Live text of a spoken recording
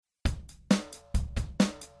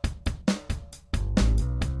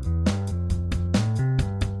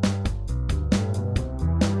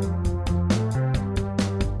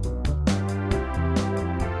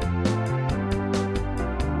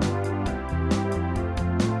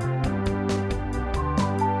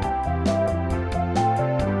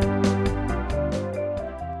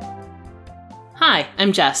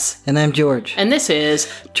I'm Jess. And I'm George. And this is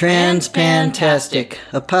Transpantastic,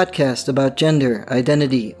 a podcast about gender,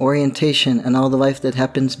 identity, orientation, and all the life that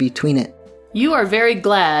happens between it. You are very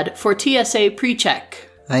glad for TSA PreCheck.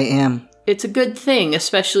 I am. It's a good thing,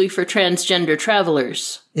 especially for transgender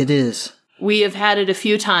travelers. It is. We have had it a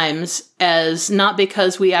few times, as not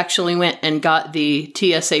because we actually went and got the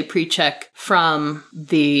TSA PreCheck from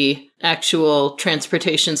the actual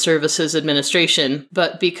Transportation Services Administration,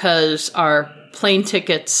 but because our plane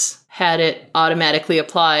tickets had it automatically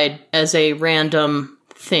applied as a random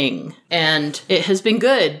thing. And it has been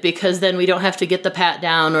good because then we don't have to get the pat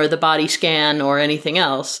down or the body scan or anything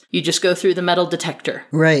else. You just go through the metal detector.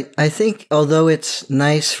 Right. I think although it's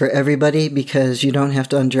nice for everybody because you don't have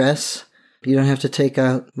to undress, you don't have to take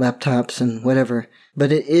out laptops and whatever,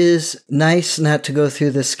 but it is nice not to go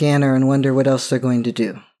through the scanner and wonder what else they're going to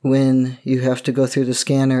do when you have to go through the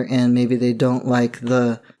scanner and maybe they don't like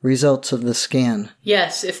the results of the scan.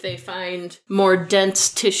 Yes, if they find more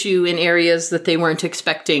dense tissue in areas that they weren't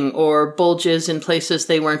expecting, or bulges in places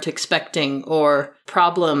they weren't expecting, or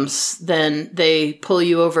problems, then they pull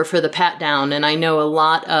you over for the pat down. And I know a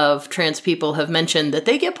lot of trans people have mentioned that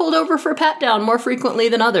they get pulled over for pat down more frequently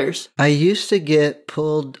than others. I used to get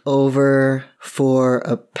pulled over for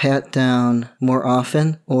a pat down more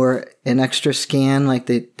often, or an extra scan, like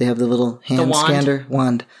they have the little hand scanner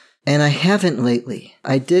wand. And I haven't lately.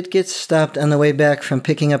 I did get stopped on the way back from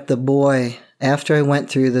picking up the boy after I went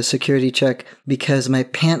through the security check because my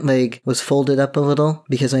pant leg was folded up a little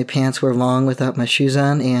because my pants were long without my shoes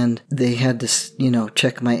on and they had to,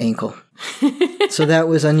 check my ankle. So that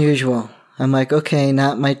was unusual. I'm like, okay,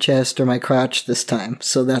 not my chest or my crotch this time.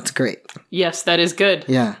 So that's great. Yes, that is good.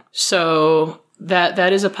 Yeah. So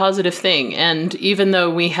that is a positive thing. And even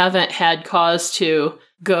though we haven't had cause to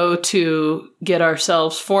go to get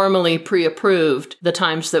ourselves formally pre-approved, the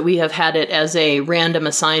times that we have had it as a random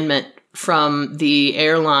assignment from the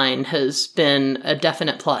airline has been a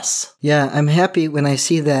definite plus. Yeah, I'm happy when I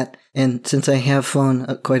see that. And since I have flown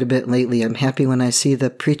quite a bit lately, I'm happy when I see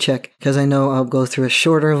the pre-check because I know I'll go through a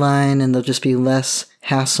shorter line and there'll just be less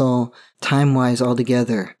hassle time-wise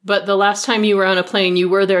altogether. But the last time you were on a plane, you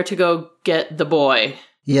were there to go get the boy.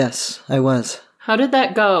 Yes, I was. How did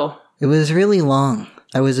that go? It was really long.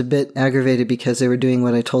 I was a bit aggravated because they were doing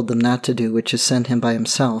what I told them not to do, which is send him by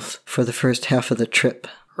himself for the first half of the trip.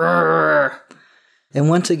 Rrr. And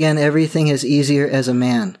once again, everything is easier as a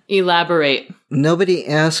man. Elaborate. Nobody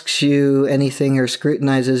asks you anything or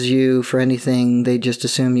scrutinizes you for anything. They just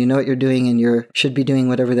assume you know what you're doing and you should be doing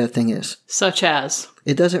whatever that thing is. Such as?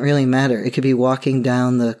 It doesn't really matter. It could be walking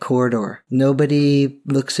down the corridor. Nobody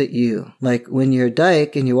looks at you. Like when you're a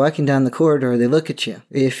dyke and you're walking down the corridor, they look at you.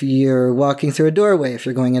 If you're walking through a doorway, if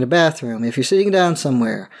you're going in a bathroom, if you're sitting down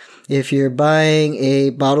somewhere, if you're buying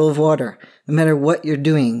a bottle of water, no matter what you're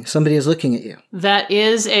doing, somebody is looking at you. That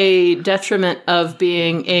is a detriment of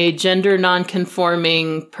being a gender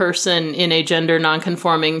nonconforming person in a gender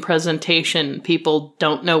nonconforming presentation. People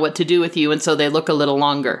don't know what to do with you, and so they look a little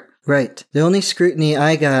longer. Right. The only scrutiny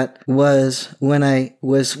I got was when I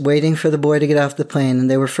was waiting for the boy to get off the plane and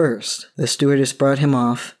they were first. The stewardess brought him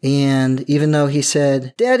off, and even though he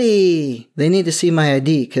said, "Daddy," they need to see my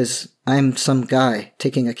ID because I'm some guy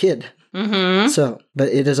taking a kid. Mm-hmm. So, but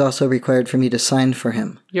it is also required for me to sign for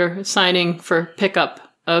him. You're signing for pickup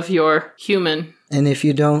of your human. And if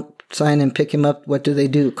you don't sign and pick him up, what do they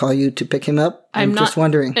do? Call you to pick him up? I'm just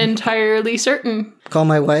wondering. Entirely certain. Call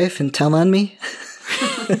my wife and tell on me?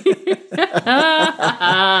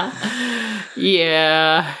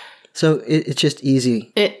 Yeah. So it's just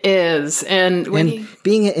easy. It is. And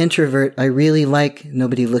being an introvert, I really like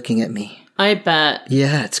nobody looking at me. I bet.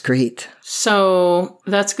 Yeah, it's great. So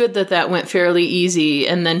that's good that went fairly easy.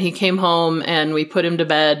 And then he came home and we put him to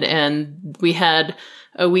bed and we had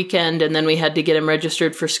a weekend and then we had to get him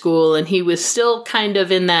registered for school. And he was still kind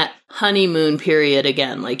of in that honeymoon period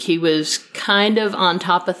again. Like he was kind of on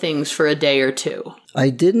top of things for a day or two. I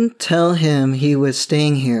didn't tell him he was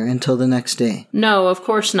staying here until the next day. No, of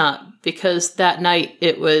course not. Because that night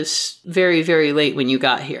it was very, very late when you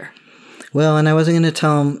got here. Well, and I wasn't going to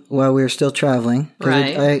tell him while we were still traveling.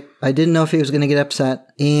 Right. I didn't know if he was going to get upset.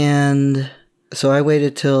 And so I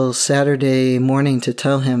waited till Saturday morning to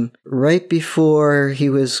tell him right before he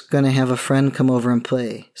was going to have a friend come over and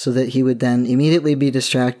play so that he would then immediately be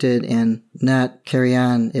distracted and not carry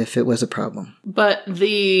on if it was a problem. But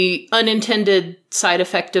the unintended side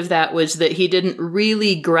effect of that was that he didn't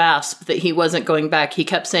really grasp that he wasn't going back. He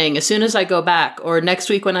kept saying, as soon as I go back, or next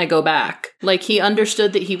week when I go back. Like, he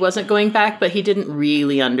understood that he wasn't going back, but he didn't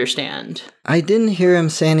really understand. I didn't hear him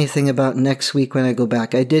say anything about next week when I go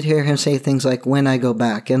back. I did hear him say things like, when I go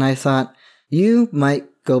back. And I thought, You might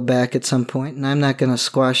go back at some point, and I'm not going to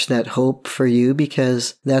squash that hope for you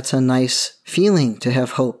because that's a nice feeling to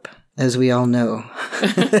have hope, as we all know.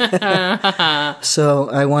 So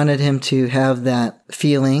I wanted him to have that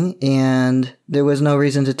feeling, and there was no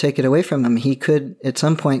reason to take it away from him. He could at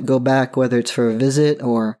some point go back, whether it's for a visit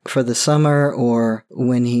or for the summer or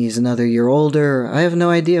when he's another year older. I have no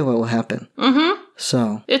idea what will happen. Mm-hmm.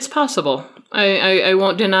 So it's possible. I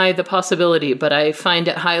won't deny the possibility, but I find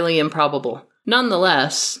it highly improbable.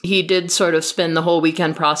 Nonetheless, he did sort of spend the whole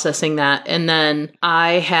weekend processing that, and then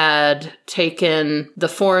I had taken the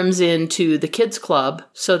forms into the kids club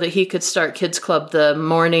so that he could start kids club the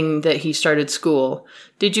morning that he started school.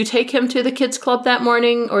 Did you take him to the kids club that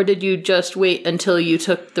morning, or did you just wait until you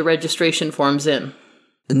took the registration forms in?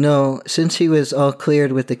 No, since he was all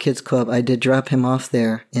cleared with the kids club, I did drop him off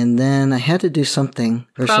there, and then I had to do something.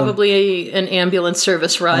 Probably an ambulance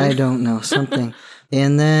service run. I don't know, something.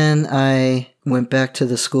 And then I went back to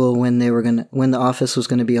the school when the office was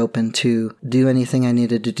going to be open to do anything I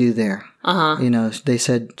needed to do there. Uh-huh. You know, they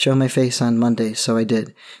said, show my face on Monday, so I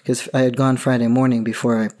did. Because I had gone Friday morning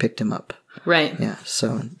before I picked him up. Right. Yeah,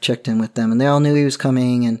 so checked in with them. And they all knew he was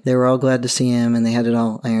coming, and they were all glad to see him, and they had it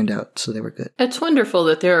all ironed out, so they were good. It's wonderful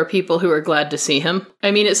that there are people who are glad to see him.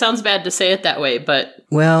 I mean, it sounds bad to say it that way, but...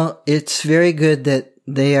 Well, it's very good that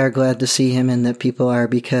they are glad to see him and that people are,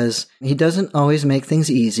 because he doesn't always make things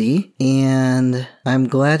easy, and I'm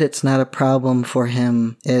glad it's not a problem for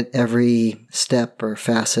him at every step or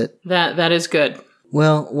facet. That is good.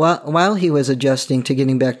 Well, while he was adjusting to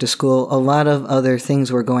getting back to school, a lot of other things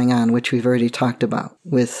were going on, which we've already talked about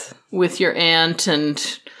with your aunt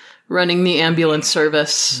and running the ambulance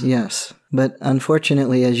service. Yes. But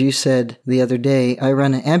unfortunately, as you said the other day, I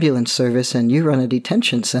run an ambulance service and you run a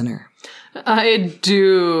detention center. I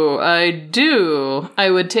do. I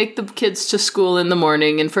would take the kids to school in the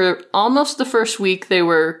morning, and for almost the first week, they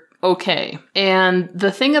were okay. And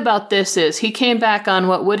the thing about this is he came back on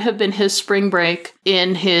what would have been his spring break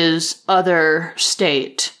in his other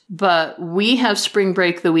state, but we have spring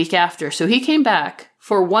break the week after. So he came back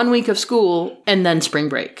for 1 week of school and then spring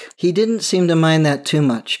break. He didn't seem to mind that too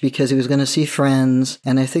much because he was going to see friends,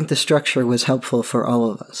 and I think the structure was helpful for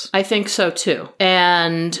all of us. I think so too.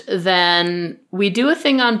 And then we do a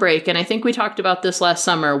thing on break, and I think we talked about this last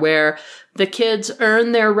summer, where the kids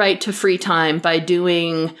earn their right to free time by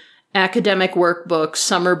doing academic workbooks,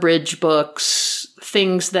 summer bridge books,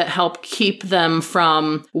 things that help keep them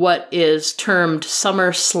from what is termed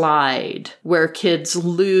summer slide, where kids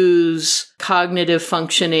lose cognitive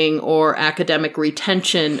functioning or academic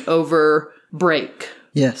retention over break.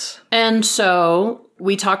 Yes. And so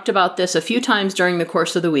we talked about this a few times during the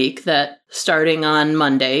course of the week, that starting on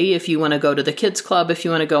Monday, if you want to go to the kids club, if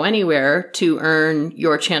you want to go anywhere to earn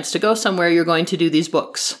your chance to go somewhere, you're going to do these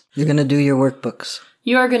books. You're going to do your workbooks.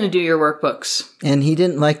 You are going to do your workbooks. And he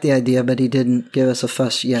didn't like the idea, but he didn't give us a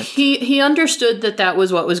fuss yet. He understood that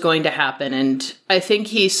was what was going to happen, and I think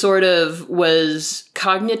he sort of was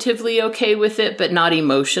cognitively okay with it, but not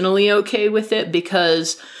emotionally okay with it,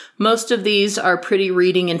 because most of these are pretty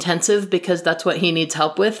reading intensive because that's what he needs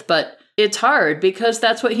help with, but it's hard because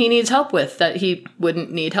that's what he needs help with, that he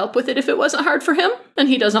wouldn't need help with it if it wasn't hard for him, and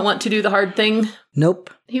he doesn't want to do the hard thing. Nope.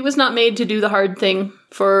 He was not made to do the hard thing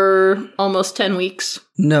for almost 10 weeks.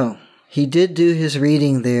 No. He did do his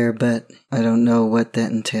reading there, but I don't know what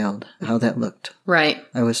that entailed, how that looked. Right.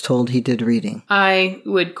 I was told he did reading. I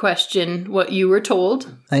would question what you were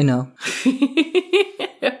told. I know.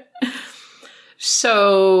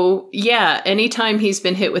 So, yeah, anytime he's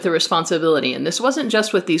been hit with a responsibility, and this wasn't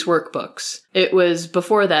just with these workbooks, it was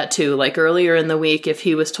before that too, like earlier in the week, if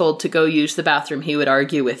he was told to go use the bathroom, he would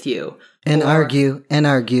argue with you. And argue, and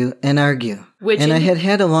argue, and argue. I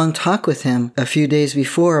had a long talk with him a few days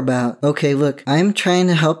before about, okay, look, I'm trying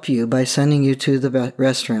to help you by sending you to the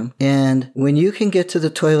restroom. And when you can get to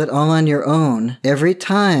the toilet all on your own, every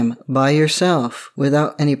time by yourself,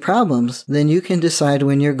 without any problems, then you can decide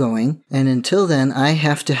when you're going. And until then, I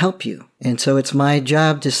have to help you. And so it's my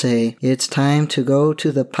job to say, it's time to go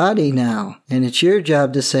to the potty now. And it's your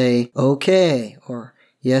job to say, okay, or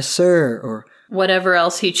yes, sir, or whatever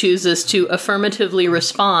else he chooses to affirmatively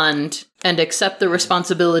respond and accept the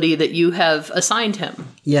responsibility that you have assigned him.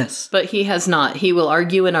 Yes. But he has not. He will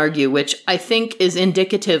argue and argue, which I think is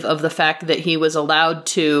indicative of the fact that he was allowed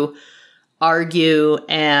to argue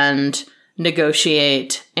and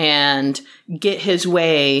negotiate and get his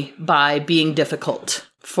way by being difficult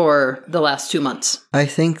for the last 2 months. I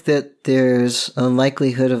think that there's a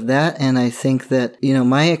likelihood of that, and I think that,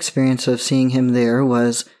 my experience of seeing him there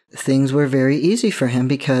was things were very easy for him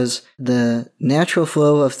because the natural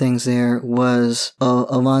flow of things there was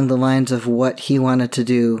along the lines of what he wanted to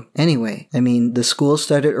do anyway. I mean, the school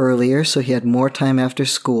started earlier, so he had more time after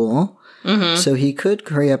school. Mm-hmm. So he could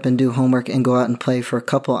hurry up and do homework and go out and play for a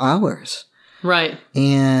couple hours. Right.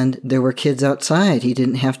 And there were kids outside. He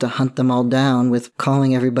didn't have to hunt them all down with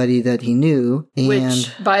calling everybody that he knew.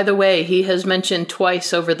 Which, by the way, he has mentioned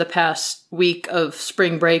twice over the past week of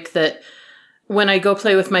spring break that when I go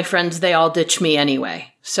play with my friends, they all ditch me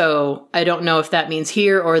anyway. So I don't know if that means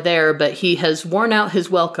here or there, but he has worn out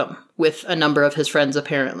his welcome with a number of his friends,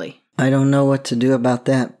 apparently. I don't know what to do about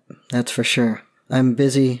that. That's for sure. I'm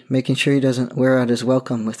busy making sure he doesn't wear out his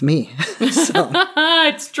welcome with me.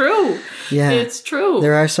 It's true. Yeah. It's true.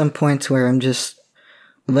 There are some points where I'm just...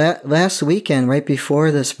 Last weekend, right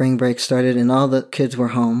before the spring break started and all the kids were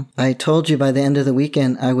home, I told you by the end of the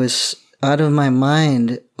weekend I was out of my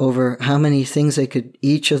mind over how many things they could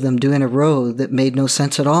each of them do in a row that made no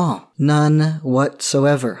sense at all. None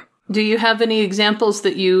whatsoever. Do you have any examples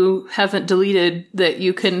that you haven't deleted that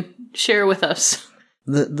you can share with us?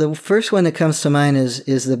 The first one that comes to mind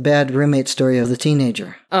is the bad roommate story of the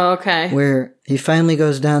teenager. Oh, okay. Where he finally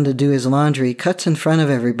goes down to do his laundry, cuts in front of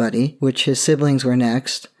everybody, which his siblings were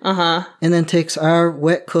next. Uh-huh. And then takes our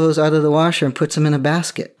wet clothes out of the washer and puts them in a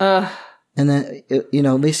basket. And then, at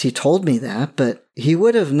least he told me that, but he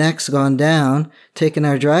would have next gone down, taken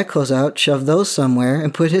our dry clothes out, shoved those somewhere,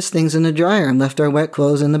 and put his things in the dryer and left our wet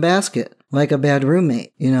clothes in the basket. Like a bad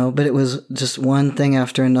roommate, but it was just one thing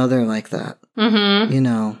after another like that. Mm-hmm.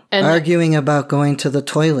 And arguing about going to the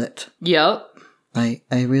toilet. Yep. I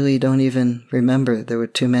really don't even remember. There were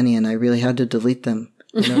too many, and I really had to delete them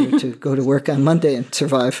in order to go to work on Monday and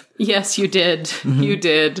survive. Yes, you did. Mm-hmm. You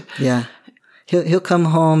did. Yeah. He'll come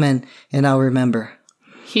home, and I'll remember.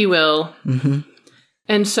 He will. Mm-hmm.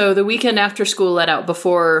 And so the weekend after school let out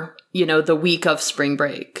before, the week of spring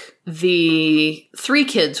break, the 3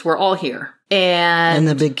 kids were all here. And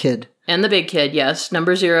the big kid. And the big kid, yes.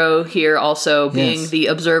 Number 0 here also being the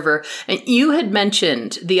observer. And you had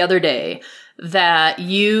mentioned the other day that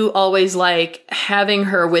you always like having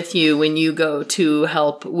her with you when you go to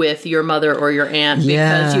help with your mother or your aunt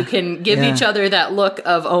because you can give each other that look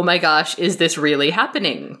of, oh my gosh, is this really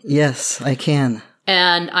happening? Yes, I can.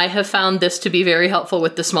 And I have found this to be very helpful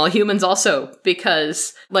with the small humans also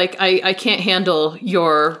because, I can't handle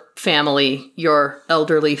your family, your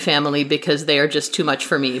elderly family, because they are just too much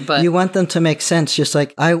for me. But you want them to make sense, just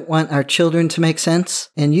like I want our children to make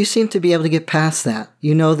sense. And you seem to be able to get past that.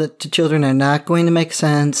 You know that the children are not going to make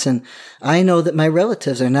sense. And I know that my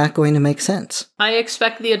relatives are not going to make sense. I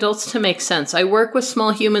expect the adults to make sense. I work with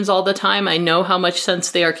small humans all the time. I know how much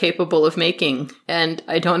sense they are capable of making. And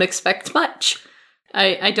I don't expect much.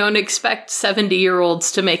 I don't expect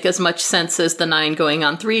 70-year-olds to make as much sense as the 9 going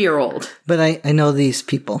on 3-year-old. But I know these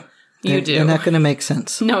people. You do. They're not going to make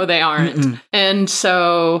sense. No, they aren't. Mm-mm. And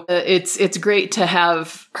so it's great to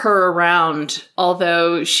have her around,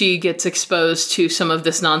 although she gets exposed to some of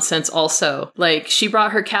this nonsense also. Like, she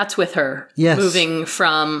brought her cats with her, moving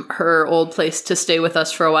from her old place to stay with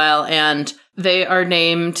us for a while, and they are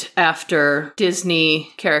named after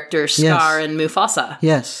Disney characters Scar and Mufasa.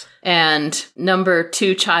 Yes. And number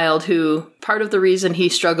 2 child, who part of the reason he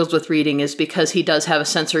struggles with reading is because he does have a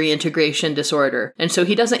sensory integration disorder. And so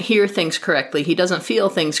he doesn't hear things correctly. He doesn't feel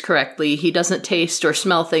things correctly. He doesn't taste or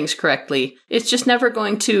smell things correctly. It's just never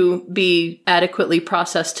going to be adequately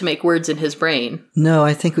processed to make words in his brain. No,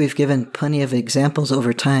 I think we've given plenty of examples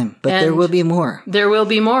over time, but there will be more. There will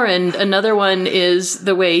be more. And another one is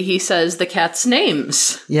the way he says the cat's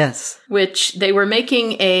names. Yes. Which they were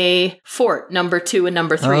making a fort, number 2 and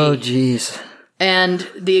number 3. Oh, geez. And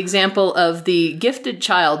the example of the gifted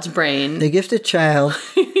child's brain. The gifted child,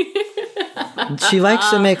 she likes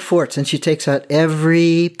to make forts, and she takes out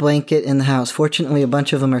every blanket in the house. Fortunately, a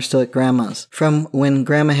bunch of them are still at Grandma's from when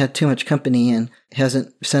Grandma had too much company and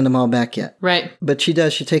hasn't sent them all back yet. Right. But she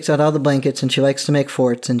does. She takes out all the blankets, and she likes to make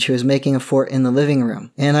forts, and she was making a fort in the living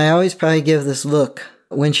room. And I always probably give this look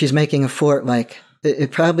when she's making a fort, like,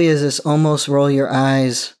 it probably is this almost roll your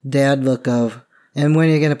eyes dad look of, and when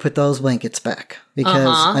are you going to put those blankets back? Because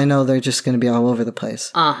I know they're just going to be all over the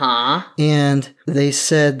place. And they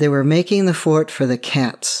said they were making the fort for the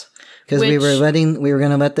cats. Because we were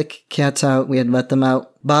going to let the cats out. We had let them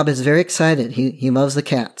out. Bob is very excited. He loves the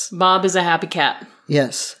cats. Bob is a happy cat.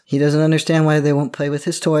 Yes. He doesn't understand why they won't play with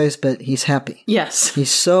his toys, but he's happy. Yes.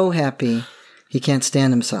 He's so happy he can't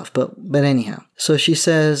stand himself. But anyhow. So she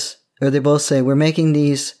says, or they both say, we're making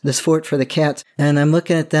this fort for the cats. And I'm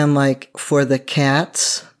looking at them like, for the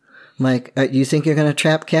cats? Like, you think you're going to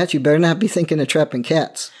trap cats? You better not be thinking of trapping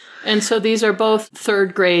cats. And so these are both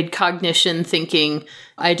third grade cognition thinking.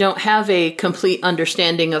 I don't have a complete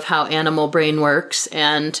understanding of how animal brain works,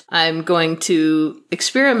 and I'm going to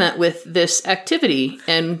experiment with this activity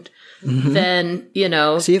and then,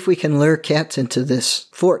 see if we can lure cats into this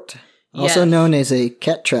fort. Also known as a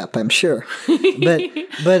cat trap, I'm sure.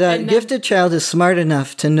 But gifted child is smart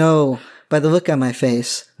enough to know by the look on my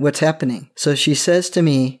face what's happening. So she says to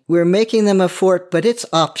me, we're making them a fort, but it's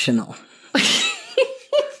optional.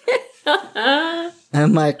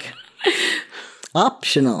 I'm like,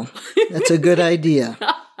 optional? That's a good idea.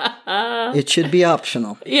 It should be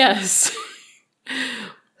optional. Yes.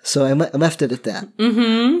 So I left it at that.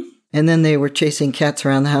 Mm-hmm. And then they were chasing cats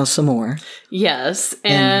around the house some more. Yes.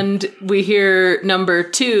 And we hear number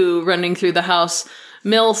 2 running through the house,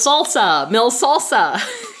 Mil Salsa, Mil Salsa.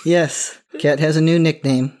 Yes. Cat has a new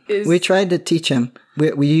nickname. We tried to teach him.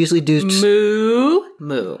 We usually do... Moo,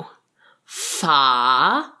 moo.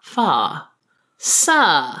 Fa, fa.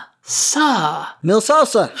 Sa, sa. Mil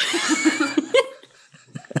Salsa.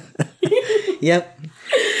 Yep.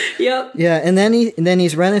 Yep. Yeah, and then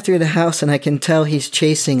he's running through the house, and I can tell he's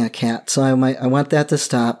chasing a cat. So I want that to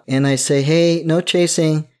stop. And I say, hey, no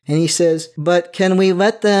chasing. And he says, but can we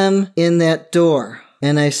let them in that door?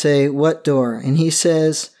 And I say, what door? And he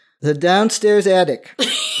says, the downstairs attic.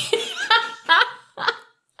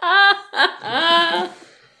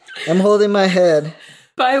 I'm holding my head.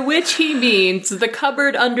 By which he means the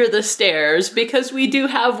cupboard under the stairs, because we do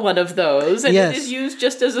have one of those, and It is used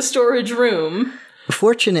just as a storage room.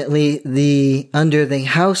 Fortunately, the under the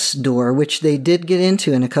house door, which they did get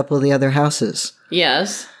into in a couple of the other houses.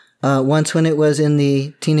 Yes. Once when it was in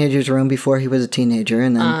the teenager's room before he was a teenager,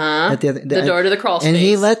 and then at the door to the crawl space. And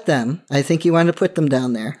he let them. I think he wanted to put them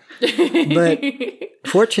down there. But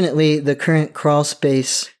fortunately, the current crawl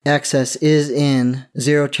space access is in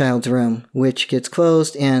Zero Child's room, which gets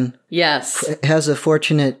closed and has a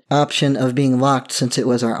fortunate option of being locked since it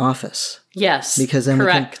was our office. Yes, because then we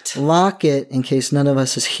can lock it in case none of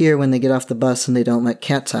us is here when they get off the bus and they don't let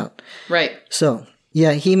cats out. Right. So,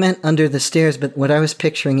 yeah, he meant under the stairs, but what I was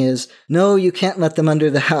picturing is, no, you can't let them under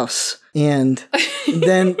the house. And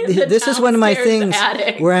then this is one of my things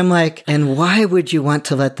where I'm like, and why would you want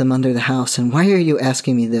to let them under the house? And why are you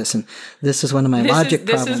asking me this? And this is one of my logic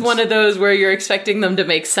problems. This is one of those where you're expecting them to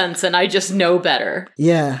make sense, and I just know better.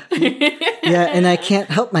 Yeah. Yeah, and I can't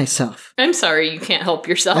help myself. I'm sorry, you can't help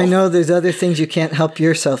yourself. I know there's other things you can't help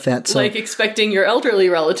yourself at. So. Like expecting your elderly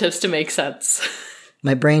relatives to make sense.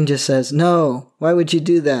 My brain just says, no, why would you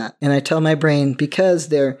do that? And I tell my brain,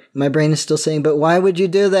 because my brain is still saying, but why would you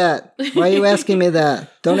do that? Why are you asking me that?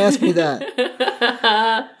 Don't ask me that.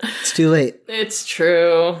 It's too late. It's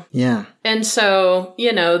true. Yeah. And so,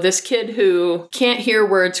 this kid who can't hear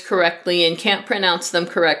words correctly and can't pronounce them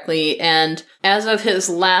correctly, and as of his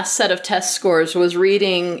last set of test scores, was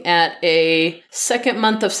reading at a second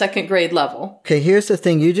month of second grade level. Okay, here's the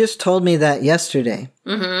thing. You just told me that yesterday.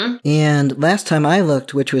 Mm-hmm. And last time I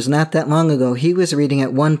looked, which was not that long ago, he was reading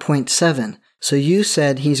at 1.7. So you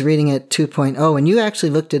said he's reading at 2.0, and you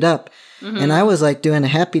actually looked it up. Mm-hmm. And I was like doing a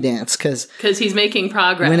happy dance because he's making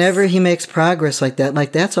progress. Whenever he makes progress like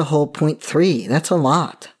that's a whole 0.3. That's a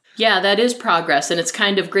lot. Yeah, that is progress. And it's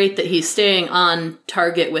kind of great that he's staying on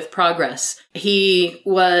target with progress. He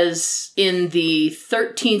was in the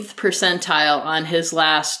 13th percentile on his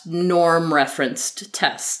last norm referenced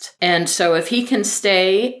test. And so if he can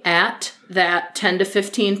stay at that 10 to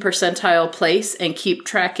 15 percentile place and keep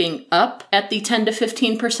tracking up at the 10 to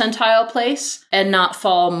 15 percentile place and not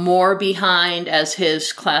fall more behind as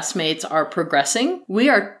his classmates are progressing, we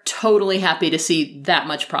are totally happy to see that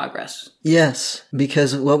much progress. Yes,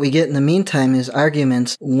 because what we get in the meantime is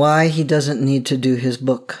arguments why he doesn't need to do his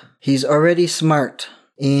book. He's already smart,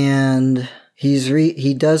 and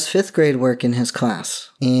he does fifth grade work in his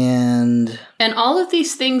class. And all of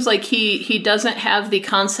these things, like he doesn't have the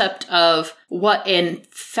concept of what in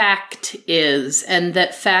fact is, and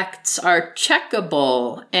that facts are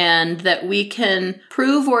checkable, and that we can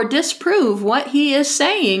prove or disprove what he is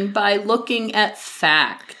saying by looking at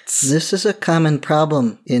facts. This is a common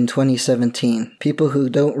problem in 2017. People who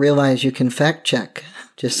don't realize you can fact check.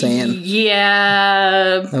 Just saying.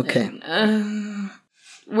 Yeah. Okay.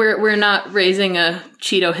 We're not raising a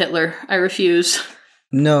Cheeto Hitler. I refuse.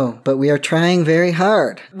 No, but we are trying very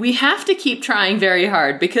hard. We have to keep trying very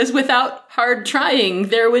hard because without hard trying,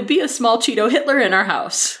 there would be a small Cheeto Hitler in our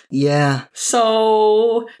house. Yeah.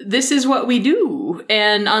 So this is what we do.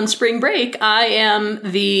 And on spring break, I am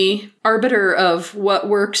the arbiter of what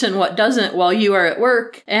works and what doesn't while you are at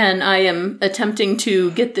work. And I am attempting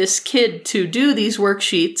to get this kid to do these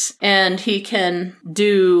worksheets, and he can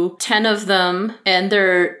do 10 of them. And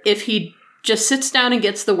if he just sits down and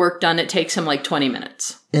gets the work done, it takes him like 20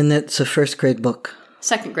 minutes. And that's a first grade book.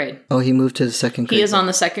 Second grade. Oh, he moved to the second grade. He is on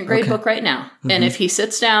the second grade book right now. Mm-hmm. And if he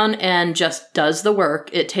sits down and just does the work,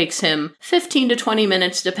 it takes him 15 to 20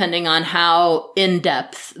 minutes, depending on how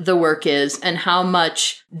in-depth the work is and how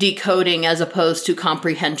much decoding as opposed to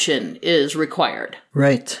comprehension is required.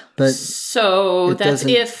 Right. But so that's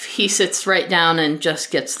if he sits right down and just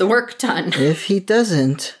gets the work done. If he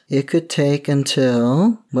doesn't, it could take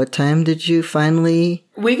until... What time did you finally...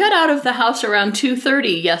 We got out of the house around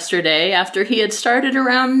 2:30 yesterday after he had started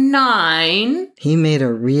around 9. He made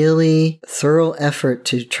a really thorough effort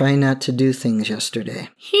to try not to do things yesterday.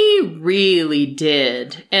 He really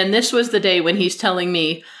did. And this was the day when he's telling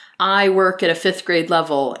me, I work at a 5th grade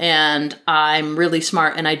level and I'm really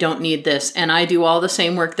smart and I don't need this. And I do all the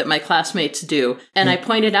same work that my classmates do. And I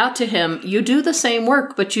pointed out to him, you do the same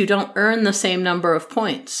work, but you don't earn the same number of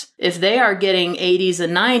points. If they are getting 80s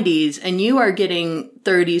and 90s and you are getting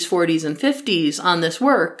 30s, 40s, and 50s on this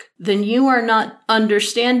work, then you are not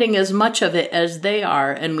understanding as much of it as they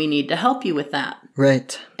are. And we need to help you with that.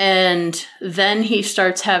 Right. And then he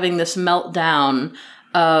starts having this meltdown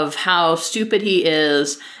of how stupid he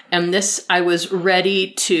is. And I was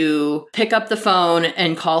ready to pick up the phone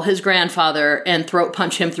and call his grandfather and throat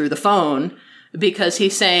punch him through the phone because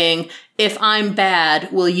he's saying, if I'm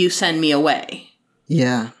bad, will you send me away?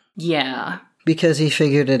 Yeah. Yeah. Because he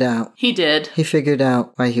figured it out. He did. He figured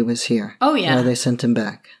out why he was here. Oh, yeah. Why they sent him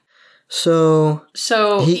back. So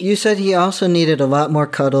you said he also needed a lot more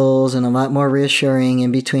cuddles and a lot more reassuring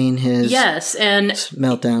in between his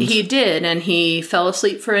meltdowns. He did, and he fell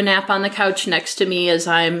asleep for a nap on the couch next to me as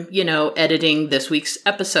I'm, editing this week's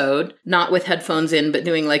episode, not with headphones in, but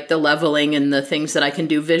doing like the leveling and the things that I can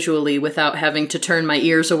do visually without having to turn my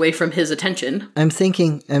ears away from his attention. I'm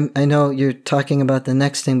thinking, I know you're talking about the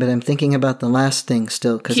next thing, but I'm thinking about the last thing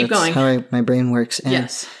still, because that's how my brain works. And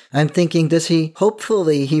yes. I'm thinking,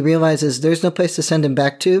 hopefully he realizes there's no place to send him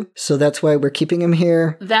back to, so that's why we're keeping him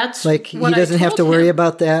here. That's like, he doesn't have to worry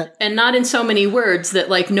about that. And not in so many words that,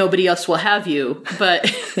 like, nobody else will have you,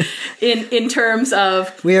 but in terms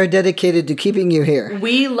of... We are dedicated to keeping you here.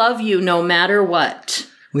 We love you no matter what.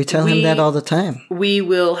 We tell him that all the time. We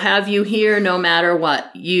will have you here no matter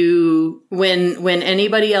what. When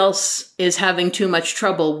anybody else is having too much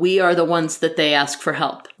trouble, we are the ones that they ask for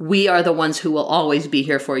help. We are the ones who will always be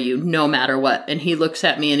here for you no matter what. And he looks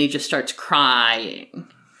at me and he just starts crying.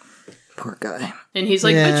 Poor guy. And he's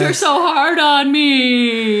like, But you're so hard on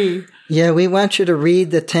me. Yeah, we want you to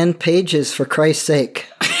read the 10 pages for Christ's sake.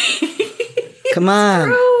 Come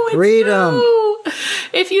on, read them.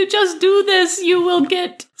 If you just do this, you will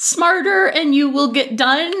get smarter and you will get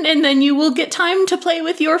done and then you will get time to play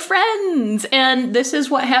with your friends. And this is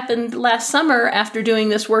what happened last summer after doing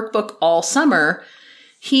this workbook all summer.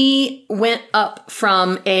 He went up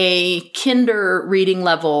from a kinder reading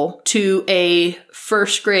level to a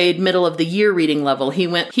first grade, middle of the year reading level. He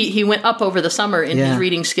went up over the summer in his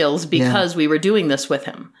reading skills because we were doing this with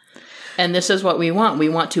him. And this is what we want. We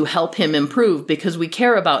want to help him improve because we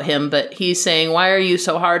care about him. But he's saying, why are you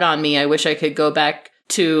so hard on me? I wish I could go back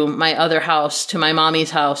to my other house, to my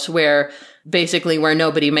mommy's house, where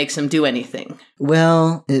nobody makes him do anything.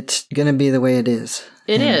 Well, it's going to be the way it is.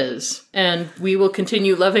 It is. And we will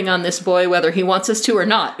continue loving on this boy whether he wants us to or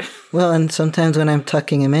not. Well, and sometimes when I'm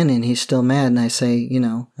tucking him in and he's still mad and I say,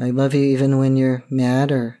 I love you even when you're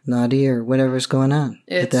mad or naughty or whatever's going on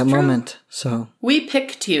at that moment. So we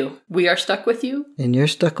picked you. We are stuck with you. And you're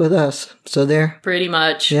stuck with us. So there. Pretty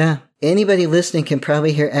much. Yeah. Anybody listening can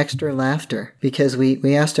probably hear extra laughter because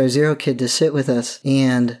we asked our 0 kid to sit with us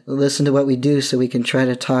and listen to what we do so we can try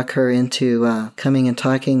to talk her into coming and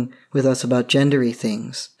talking with us about gendery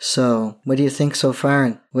things. So what do you think so far?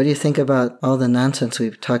 And what do you think about all the nonsense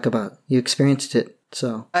we've talked about? You experienced it.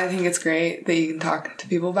 So I think it's great that you can talk to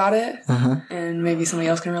people about it and maybe somebody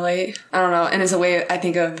else can relate. I don't know. And it's a way, I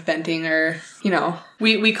think, of venting or,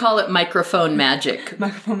 We call it microphone magic.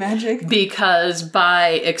 Microphone magic? Because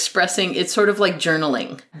by expressing, it's sort of like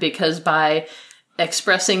journaling. Because by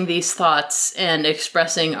expressing these thoughts and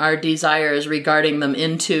expressing our desires regarding them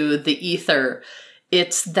into the ether,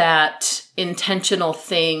 it's that intentional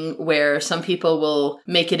thing where some people will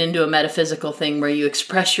make it into a metaphysical thing where you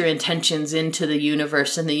express your intentions into the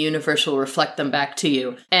universe and the universe will reflect them back to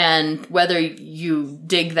you. And whether you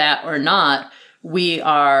dig that or not, we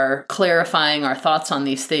are clarifying our thoughts on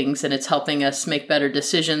these things, and it's helping us make better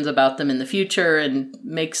decisions about them in the future and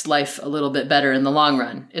makes life a little bit better in the long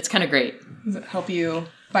run. It's kind of great. Does it help you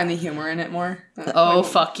find the humor in it more? Oh,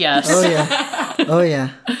 fuck yes. Oh, yeah. Oh, yeah.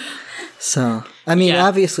 So, I mean,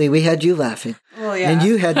 obviously, we had you laughing. Well, yeah. And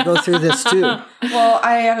you had to go through this, too. Well,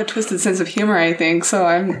 I have a twisted sense of humor, I think, so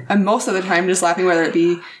I'm most of the time just laughing, whether it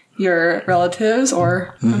be your relatives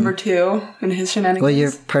or number two and his shenanigans. Well,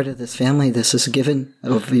 you're part of this family. This is given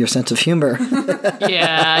of your sense of humor.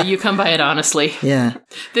 Yeah, you come by it honestly. Yeah.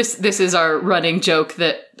 This is our running joke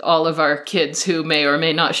that all of our kids who may or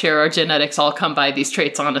may not share our genetics all come by these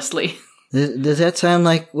traits honestly. Does that sound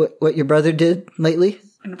like what your brother did lately?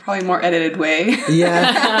 In a probably more edited way.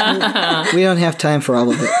 Yeah. We don't have time for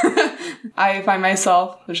all of it. I find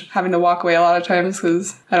myself having to walk away a lot of times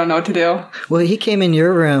because I don't know what to do. Well, he came in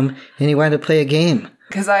your room and he wanted to play a game.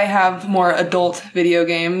 Because I have more adult video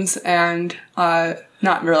games and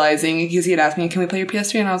not realizing, because he had asked me, can we play your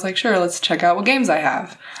PS3? And I was like, sure, let's check out what games I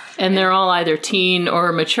have. And they're all either teen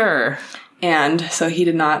or mature. And so he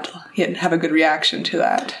didn't have a good reaction to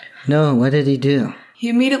that. No, what did he do? He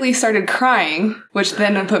immediately started crying, which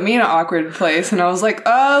then put me in an awkward place. And I was like,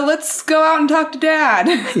 let's go out and talk to Dad.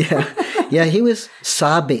 Yeah, he was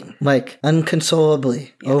sobbing, like,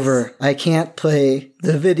 unconsolably over, I can't play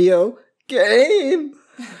the video game.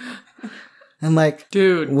 I'm like,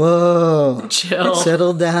 dude, whoa, chill,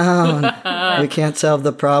 settle down. We can't solve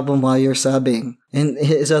the problem while you're sobbing. And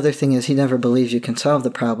his other thing is he never believes you can solve the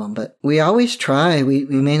problem. But we always try. We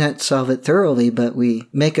may not solve it thoroughly, but we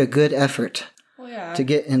make a good effort. To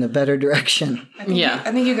get in a better direction. I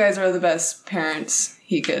think you guys are the best parents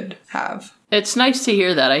he could have. It's nice to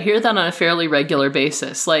hear that. I hear that on a fairly regular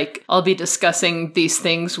basis. Like, I'll be discussing these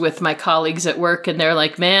things with my colleagues at work, and they're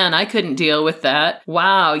like, man, I couldn't deal with that.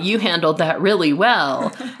 Wow, you handled that really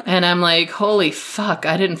well. And I'm like, holy fuck,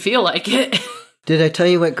 I didn't feel like it. Did I tell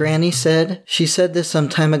you what Granny said? She said this some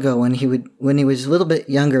time ago when he was a little bit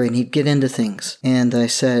younger and he'd get into things. And I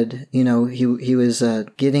said, he was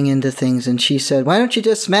getting into things, and she said, why don't you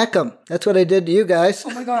just smack him? That's what I did to you guys. Oh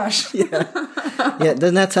my gosh. Yeah.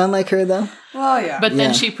 Doesn't that sound like her though? Well, yeah. But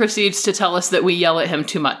then she proceeds to tell us that we yell at him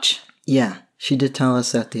too much. Yeah, she did tell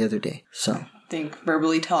us that the other day. So I think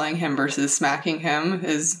verbally telling him versus smacking him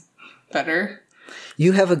is better.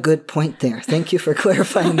 You have a good point there. Thank you for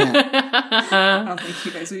clarifying that. I don't think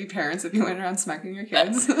you guys would be parents if you went around smacking your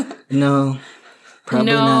kids. No,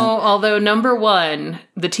 probably not. Although number one,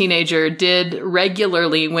 the teenager did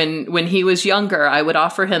regularly, when he was younger, I would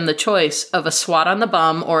offer him the choice of a swat on the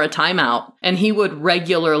bum or a timeout. And he would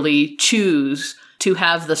regularly choose to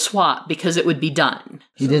have the swat because it would be done.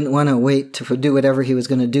 He didn't want to wait to do whatever he was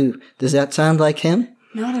going to do. Does that sound like him?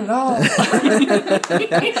 Not at all.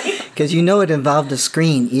 Because it involved a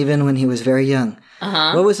screen, even when he was very young.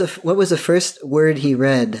 Uh-huh. What was the first word he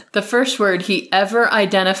read? The first word he ever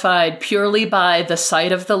identified purely by the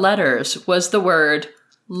sight of the letters was the word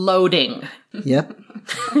loading. Yep.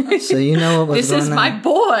 So you know what was going on. This is my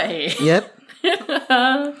boy. Yep.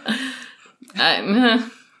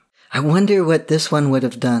 I wonder what this one would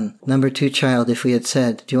have done, number 2 child, if we had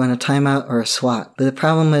said, do you want a timeout or a swat? But the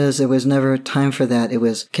problem is there was never time for that. It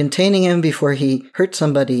was containing him before he hurt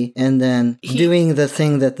somebody and then doing the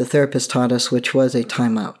thing that the therapist taught us, which was a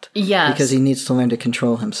timeout. Yes. Because he needs to learn to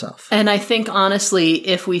control himself. And I think, honestly,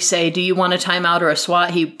 if we say, do you want a timeout or a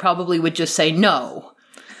swat, he probably would just say no.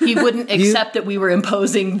 He wouldn't accept that we were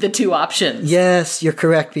imposing the 2 options. Yes, you're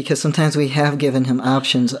correct, because sometimes we have given him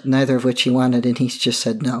options, neither of which he wanted, and he's just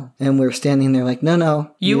said no. And we're standing there like,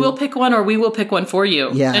 no. You will pick one or we will pick one for you.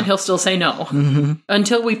 Yeah. And he'll still say no. Mm-hmm.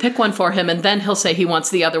 Until we pick one for him, and then he'll say he wants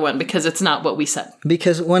the other one because it's not what we said.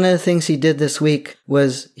 Because one of the things he did this week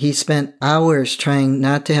was he spent hours trying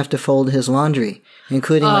not to have to fold his laundry.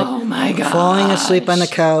 Including falling asleep on the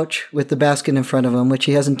couch with the basket in front of him, which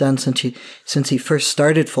he hasn't done since he first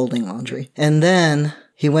started folding laundry. And then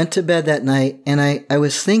he went to bed that night, and I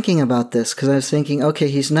was thinking about this because I was thinking, okay,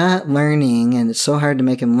 he's not learning, and it's so hard to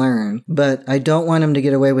make him learn, but I don't want him to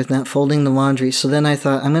get away with not folding the laundry. So then I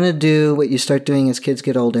thought, I'm going to do what you start doing as kids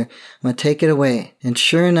get older. I'm going to take it away. And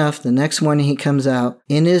sure enough, the next morning he comes out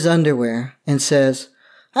in his underwear and says,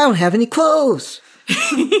 I don't have any clothes.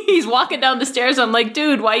 He's walking down the stairs. I'm like,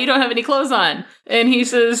 dude, why you don't have any clothes on? And he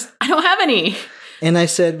says, I don't have any. And I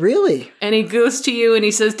said, really? And he goes to you and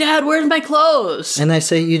he says, Dad, where's my clothes? And I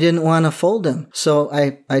say, you didn't want to fold them. So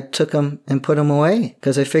I took them and put them away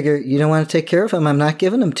because I figure you don't want to take care of them. I'm not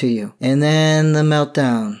giving them to you. And then the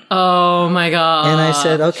meltdown. Oh my God. And I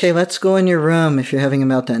said, okay, let's go in your room if you're having a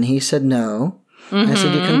meltdown. He said, no. I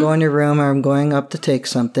said, you can go in your room or I'm going up to take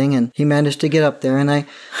something. And he managed to get up there. And I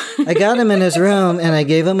got him in his room and I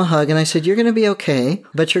gave him a hug. And I said, you're going to be okay,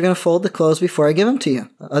 but you're going to fold the clothes before I give them to you.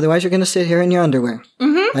 Otherwise, you're going to sit here in your underwear.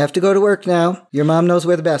 I have to go to work now. Your mom knows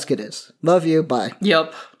where the basket is. Love you. Bye.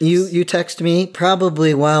 Yep. You text me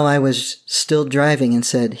probably while I was still driving and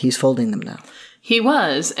said, he's folding them now. He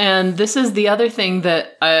was. And this is the other thing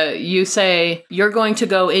that you say, you're going to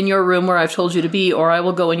go in your room where I've told you to be, or I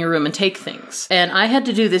will go in your room and take things. And I had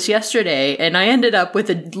to do this yesterday, and I ended up with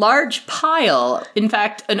a large pile, in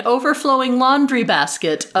fact, an overflowing laundry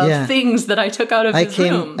basket of things that I took out of his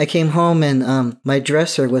room. I came home, and my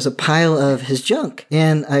dresser was a pile of his junk.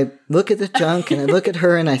 And I look at the junk, and I look at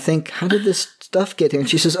her, and I think, how did this stuff get here? And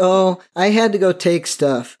she says, oh, I had to go take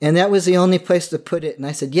stuff. And that was the only place to put it. And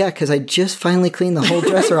I said, yeah, because I just finally cleaned the whole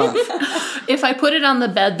dresser off. If I put it on the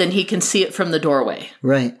bed, then he can see it from the doorway.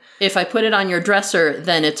 Right. If I put it on your dresser,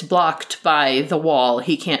 then it's blocked by the wall.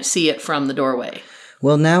 He can't see it from the doorway.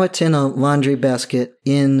 Well, now it's in a laundry basket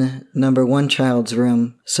in number one child's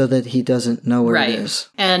room so that he doesn't know where it is.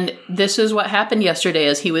 And this is what happened yesterday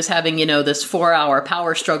as he was having, this 4-hour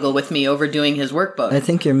power struggle with me over doing his workbook. I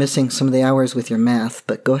think you're missing some of the hours with your math,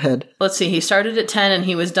 but go ahead. Let's see. He started at 10 and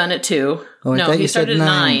he was done at 2. Oh, no, he started at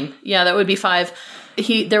 9. Yeah, that would be 5.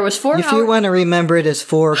 There was 4 hours. If you want to remember it as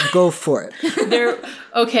 4, go for it.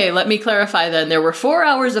 Okay, let me clarify then. There were 4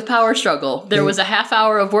 hours of power struggle. There was a half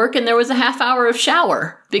hour of work and there was a half hour of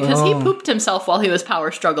shower because he pooped himself while he was power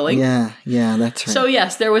struggling. Yeah, that's right. So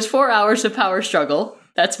yes, there was 4 hours of power struggle.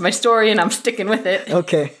 That's my story and I'm sticking with it.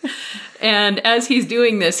 Okay. And as he's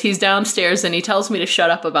doing this, he's downstairs and he tells me to shut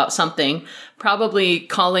up about something, probably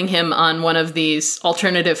calling him on one of these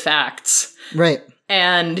alternative facts. Right.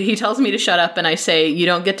 And he tells me to shut up, and I say, you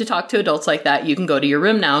don't get to talk to adults like that. You can go to your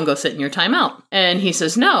room now and go sit in your timeout. And he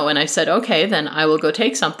says, no. And I said, okay, then I will go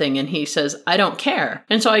take something. And he says, I don't care.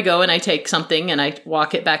 And so I go and I take something, and I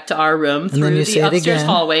walk it back to our room through the upstairs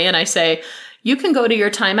hallway, and I say, you can go to your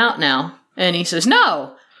timeout now. And he says,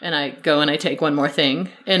 no. And I go and I take one more thing.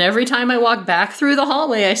 And every time I walk back through the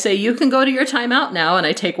hallway, I say, you can go to your timeout now. And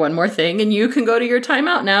I take one more thing. And you can go to your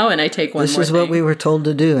timeout now. And I take one more thing. This is what we were told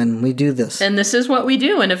to do. And we do this. And this is what we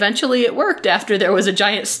do. And eventually it worked after there was a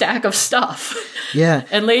giant stack of stuff. Yeah.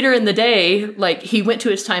 And later in the day, he went to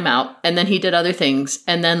his timeout. And then he did other things.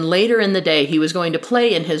 And then later in the day, he was going to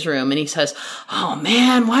play in his room. And he says, oh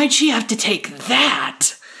man, why'd she have to take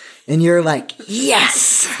that? And you're like,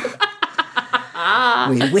 yes!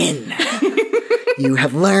 We win. You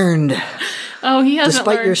have learned. Oh, he hasn't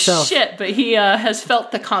Despite learned yourself. shit, but he has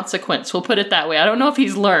felt the consequence. We'll put it that way. I don't know if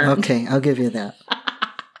he's learned. Okay, I'll give you that.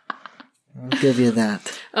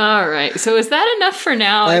 All right. So is that enough for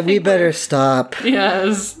now? We better stop.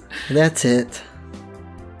 Yes. That's it.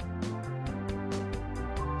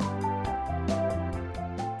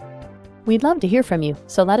 We'd love to hear from you,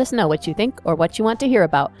 so let us know what you think or what you want to hear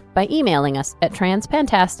about by emailing us at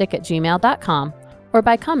transpantastic@gmail.com or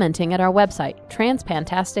by commenting at our website,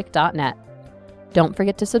 transpantastic.net. Don't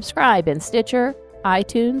forget to subscribe in Stitcher,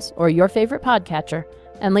 iTunes, or your favorite podcatcher,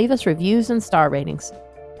 and leave us reviews and star ratings.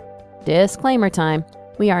 Disclaimer time.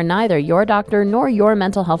 We are neither your doctor nor your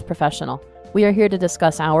mental health professional. We are here to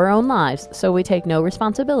discuss our own lives, so we take no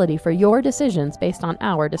responsibility for your decisions based on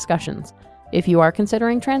our discussions. If you are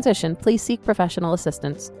considering transition, please seek professional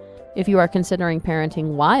assistance. If you are considering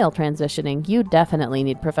parenting while transitioning, you definitely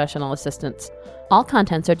need professional assistance. All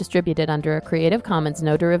contents are distributed under a Creative Commons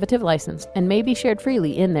no derivative license and may be shared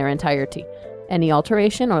freely in their entirety. Any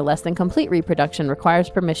alteration or less than complete reproduction requires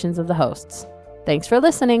permissions of the hosts. Thanks for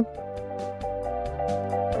listening.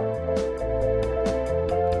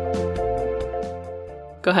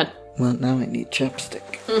 Go ahead. Well, now I need chapstick.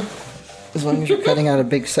 As long as you're cutting out a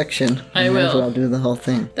big section, I will. Might as well do the whole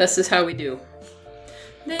thing. This is how we do.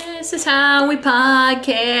 This is how we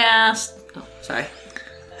podcast. Oh, sorry.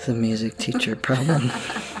 It's a music teacher problem.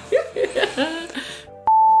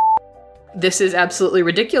 This is absolutely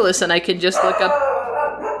ridiculous, and I can just look up.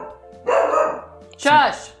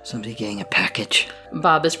 Shush! Somebody getting a package.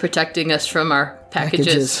 Bob is protecting us from our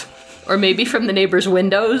packages. Or maybe from the neighbor's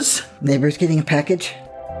windows. Neighbor's getting a package?